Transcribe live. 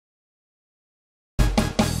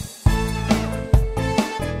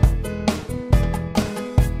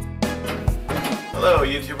Hello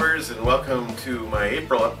YouTubers, and welcome to my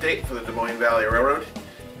April update for the Des Moines Valley Railroad.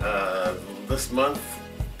 This month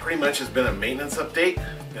pretty much has been a maintenance update.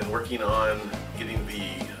 Been working on getting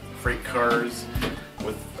the freight cars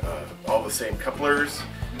with all the same couplers,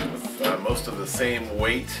 with most of the same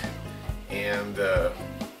weight, and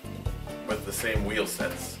with the same wheel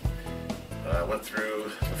sets. Went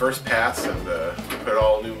through the first pass and put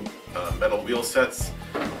all new metal wheel sets.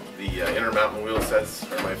 The intermountain wheel sets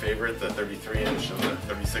are my favorite, the 33-inch and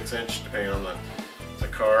the 36-inch, depending on the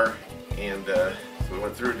car. And so we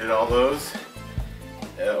went through and did all those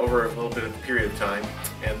over a little bit of a period of time.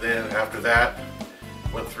 And then after that,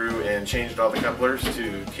 went through and changed all the couplers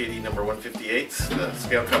to KD number 158s, the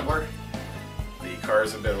scale coupler. The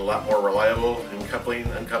cars have been a lot more reliable in coupling,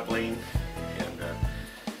 uncoupling,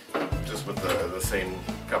 and just with the same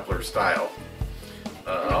coupler style.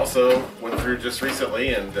 Also went through just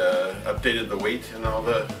recently and updated the weight in all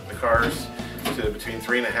the cars to between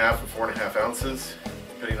 3.5 and 4.5 ounces,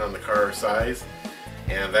 depending on the car size,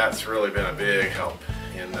 and that's really been a big help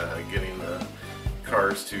in getting the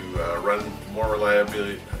cars to run more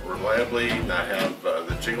reliably, not have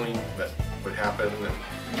the jiggling that would happen,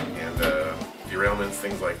 and derailments,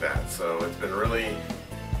 things like that. So it's been really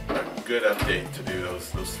a good update to do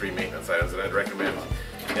those three maintenance items, and I'd recommend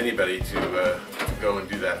anybody to go and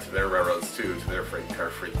do that to their railroads too, to their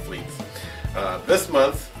freight fleets. This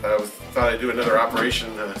month, I thought I'd do another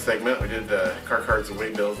operation segment. We did car cards and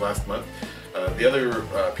weight bills last month. The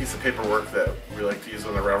other piece of paperwork that we like to use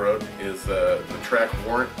on the railroad is the Track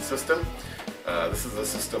Warrant system. This is a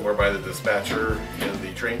system whereby the dispatcher and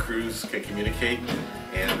the train crews can communicate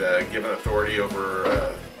and give an authority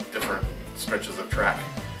over different stretches of track.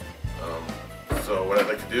 So what I'd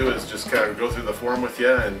like to do is just kind of go through the form with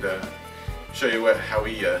you and show you how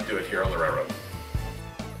we do it here on the railroad.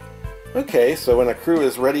 Okay, so when a crew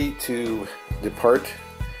is ready to depart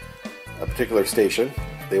a particular station,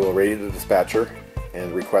 they will radio the dispatcher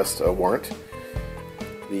and request a warrant.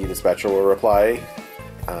 The dispatcher will reply,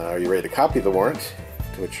 "Are you ready to copy the warrant?"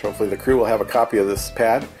 To which hopefully the crew will have a copy of this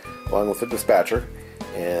pad along with the dispatcher,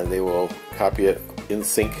 and they will copy it in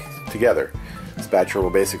sync together. Dispatcher will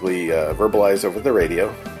basically verbalize over the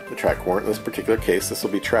radio the track warrant. In this particular case, this will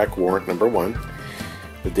be track warrant number 1.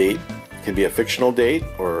 The date can be a fictional date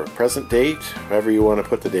or a present date, however you want to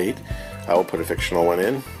put the date. I will put a fictional one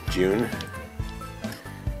in, June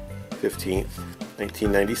 15th,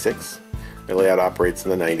 1996. The layout operates in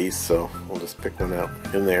the 90s, so we'll just pick one out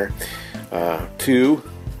in there. 2,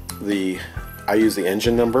 I use the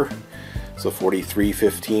engine number, so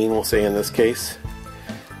 4315 we'll say in this case.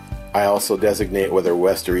 I also designate whether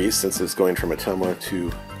west or east, since it's going from Ottumwa to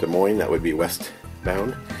Des Moines. That would be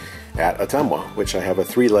westbound at Ottumwa, which I have a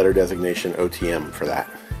 3-letter designation OTM for that.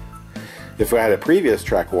 If I had a previous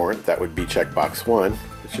track warrant, that would be checkbox 1.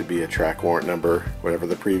 It should be a track warrant number, whatever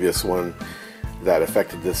the previous one that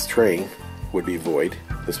affected this train would be void.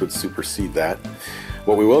 This would supersede that.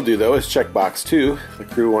 What we will do though is checkbox 2. The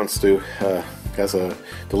crew wants to has a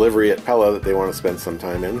delivery at Pella that they want to spend some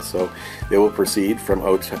time in, so they will proceed from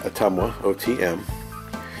Ottumwa, OTM,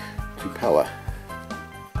 to Pella.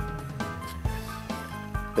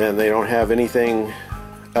 Then they don't have anything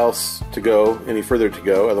else to go, any further to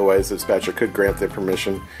go, otherwise the dispatcher could grant their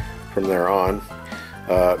permission from there on.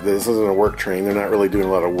 This isn't a work train, they're not really doing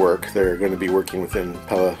a lot of work. They're going to be working within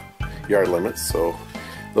Pella yard limits, so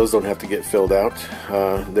those don't have to get filled out.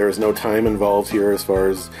 There is no time involved here as far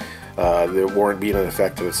as the warrant being in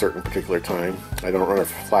effect at a certain particular time. I don't run a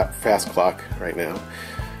fast clock right now.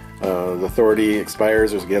 The authority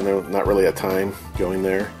expires. There's again not really a time going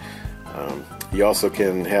there. You also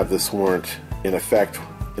can have this warrant in effect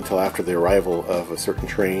until after the arrival of a certain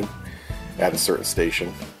train at a certain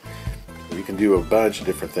station. You can do a bunch of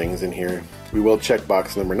different things in here. We will check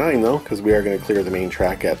box number 9 though, because we are going to clear the main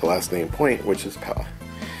track at the last named point, which is Pella.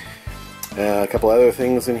 A couple other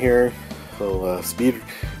things in here. Speed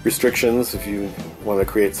restrictions. If you want to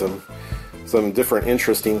create some different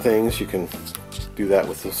interesting things, you can do that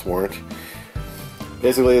with this warrant.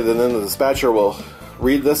 Basically, then the dispatcher will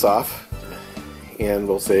read this off and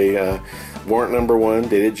will say warrant number 1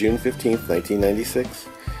 dated June 15th, 1996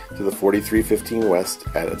 to the 4315 West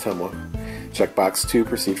at Ottumwa. Checkbox 2,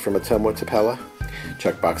 proceed from Ottumwa to Pella.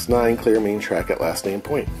 Checkbox 9, clear main track at last named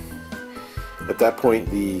point. At that point,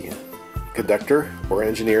 the conductor or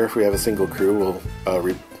engineer, if we have a single crew, will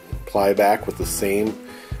reply back with the same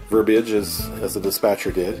verbiage as the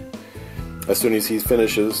dispatcher did. As soon as he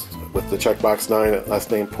finishes with the checkbox 9 at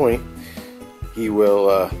last name point, he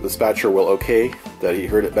will, dispatcher will okay that he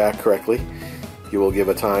heard it back correctly. He will give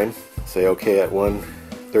a time, say okay at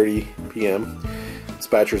 1:30 p.m.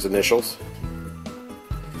 Dispatcher's initials,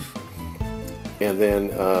 and then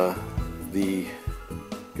the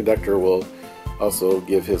conductor will also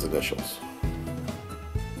give his initials.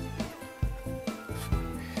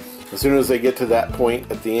 As soon as they get to that point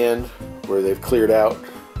at the end where they've cleared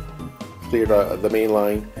the main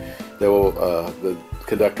line, they will, the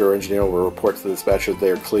conductor or engineer will report to the dispatcher that they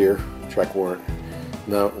are clear, track warrant.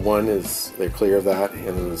 Now, one is they're clear of that, and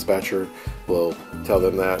then the dispatcher will tell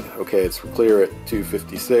them that, okay, it's clear at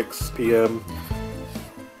 2:56 p.m.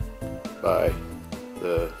 by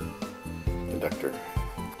the conductor.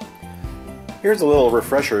 Here's a little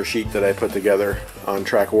refresher sheet that I put together on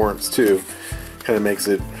track warrants too. Kind of makes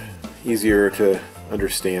it easier to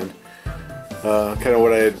understand. Kind of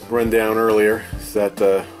what I had run down earlier is that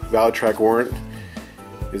valid track warrant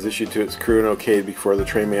is issued to its crew and okayed before the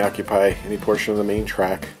train may occupy any portion of the main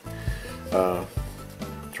track.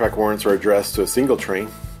 Track warrants are addressed to a single train.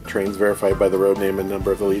 The train is verified by the road name and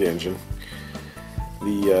number of the lead engine.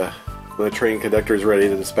 When the train conductor is ready,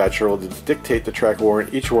 the dispatcher will dictate the track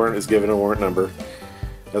warrant. Each warrant is given a warrant number.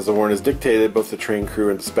 As the warrant is dictated, both the train crew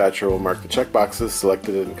and dispatcher will mark the checkboxes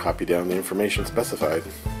selected and copy down the information specified.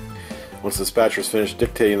 Once the dispatcher is finished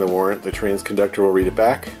dictating the warrant, the train's conductor will read it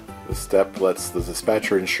back. This step lets the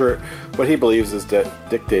dispatcher ensure what he believes is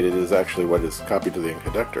dictated is actually what is copied to the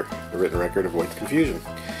conductor. The written record avoids confusion.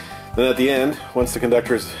 Then at the end, once the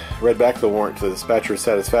conductor has read back the warrant to the dispatcher's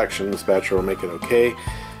satisfaction, the dispatcher will make it okay.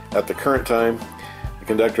 At the current time, the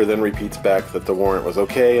conductor then repeats back that the warrant was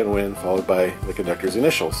okay and when, followed by the conductor's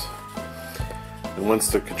initials. And once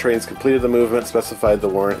the train's completed the movement, specified the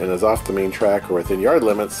warrant, and is off the main track or within yard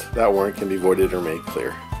limits, that warrant can be voided or made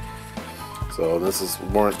clear. So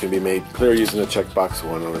warrant can be made clear using the checkbox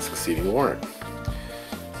 1 on a succeeding warrant.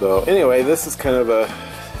 So anyway, this is kind of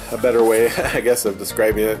a better way, I guess, of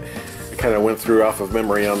describing it. I kind of went through off of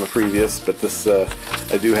memory on the previous, but this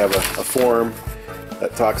I do have a form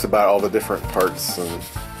that talks about all the different parts and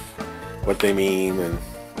what they mean and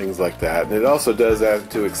things like that. And it also does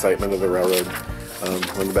add to excitement of the railroad.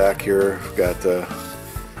 On the back here, I've got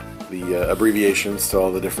the abbreviations to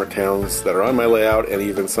all the different towns that are on my layout and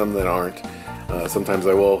even some that aren't. Sometimes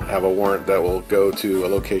I will have a warrant that will go to a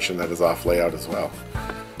location that is off layout as well.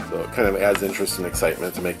 So it kind of adds interest and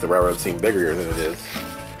excitement to make the railroad seem bigger than it is.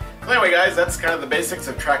 Well, anyway, guys, that's kind of the basics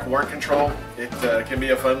of track warrant control. It can be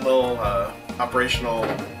a fun little operational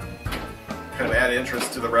kind of add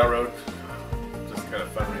interest to the railroad. Just kind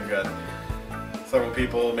of fun. We've got several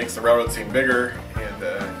people, makes the railroad seem bigger,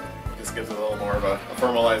 and just gives it a little more of a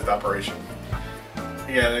formalized operation.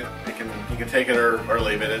 Again, you can take it or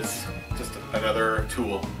leave it. It's just another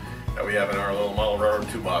tool that we have in our little model railroad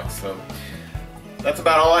toolbox. So that's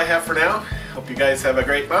about all I have for now. Hope you guys have a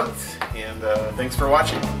great month, and thanks for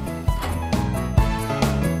watching.